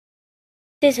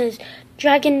This is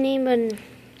Dragon Demon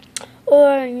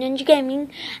or Ninja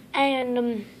Gaming,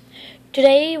 and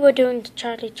today we're doing the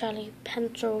Charlie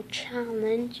Pencil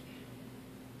Challenge.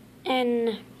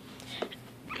 And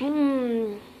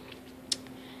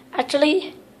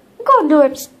actually, I'm going to do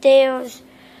upstairs,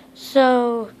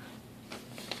 so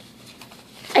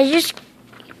I just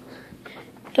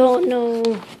don't know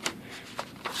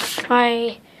why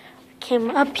I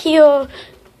came up here,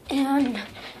 and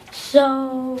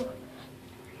so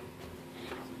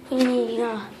we need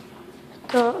to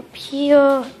go up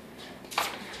here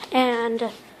and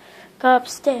go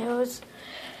upstairs.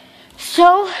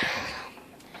 So,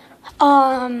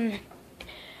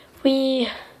 we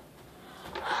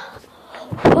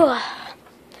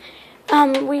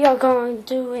are going to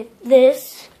do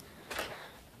this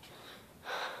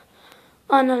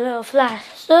on a little flat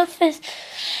surface.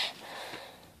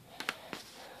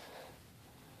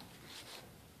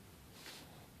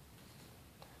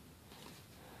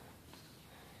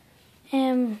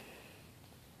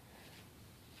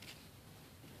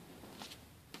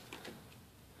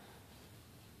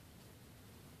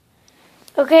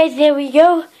 Okay, there we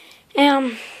go.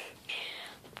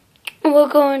 We're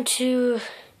going to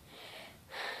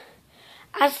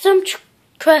ask some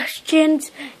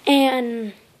questions,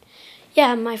 and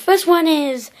yeah, my first one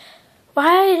is,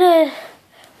 why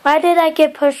did I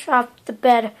get pushed off the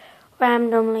bed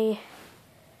randomly?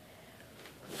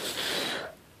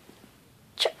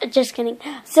 Just kidding.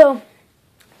 So,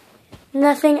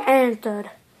 nothing answered.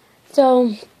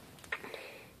 So,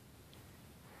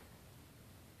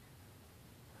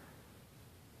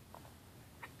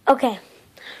 okay,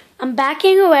 I'm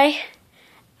backing away.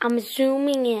 I'm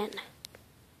zooming in.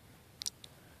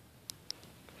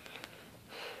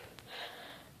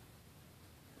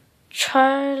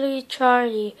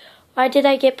 Charlie, why did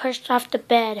I get pushed off the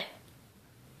bed?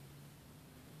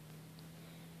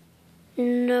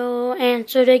 No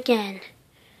answered again.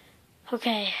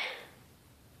 Okay.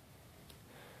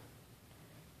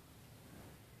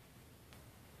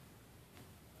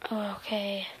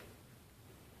 Okay.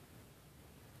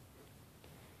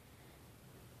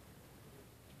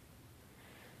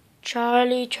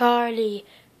 Charlie,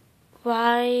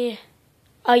 why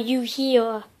are you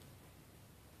here?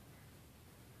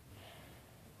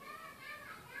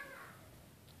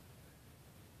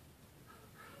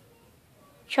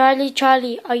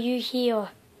 Charlie, are you here?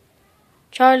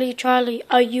 Charlie,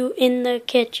 are you in the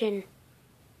kitchen?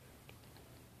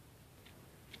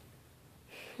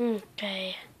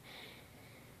 Okay.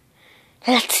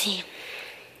 Let's see.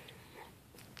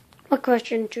 What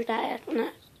question should I ask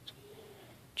next?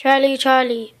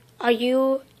 Charlie, are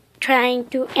you trying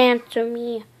to answer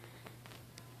me?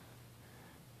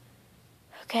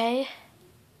 Okay.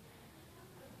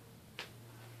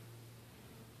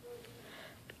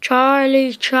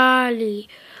 Charlie,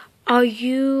 are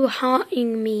you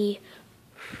haunting me?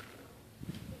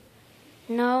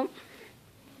 No.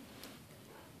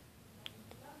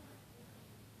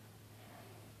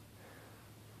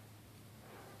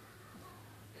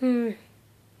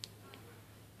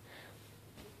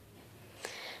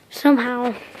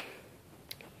 Somehow,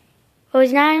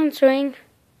 he's not answering.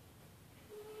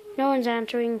 No one's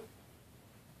answering.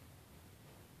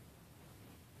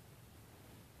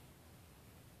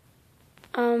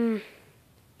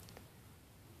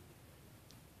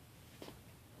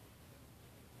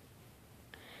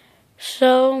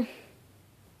 So,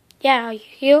 yeah, are you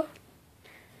here?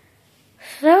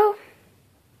 So,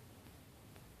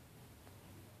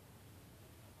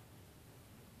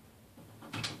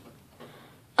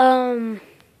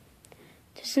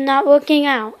 this is not working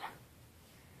out.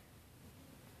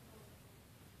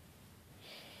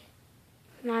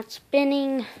 Not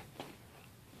spinning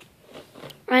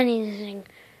anything.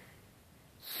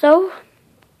 So,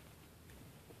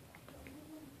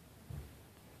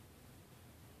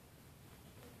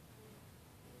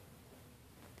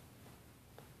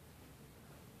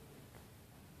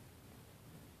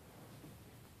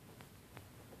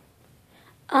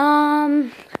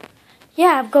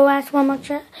 yeah, I'll go ask one more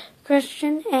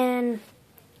question. And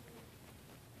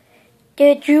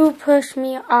did you push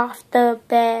me off the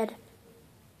bed?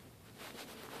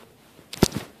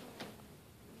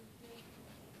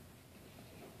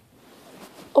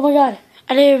 Oh my god,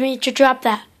 I didn't mean to drop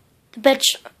that. The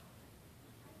bed's...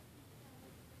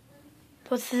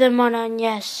 Both of them are on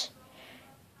yes.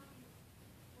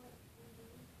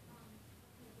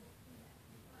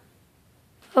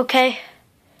 Okay,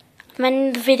 I'm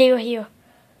ending the video here.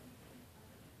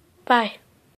 Bye.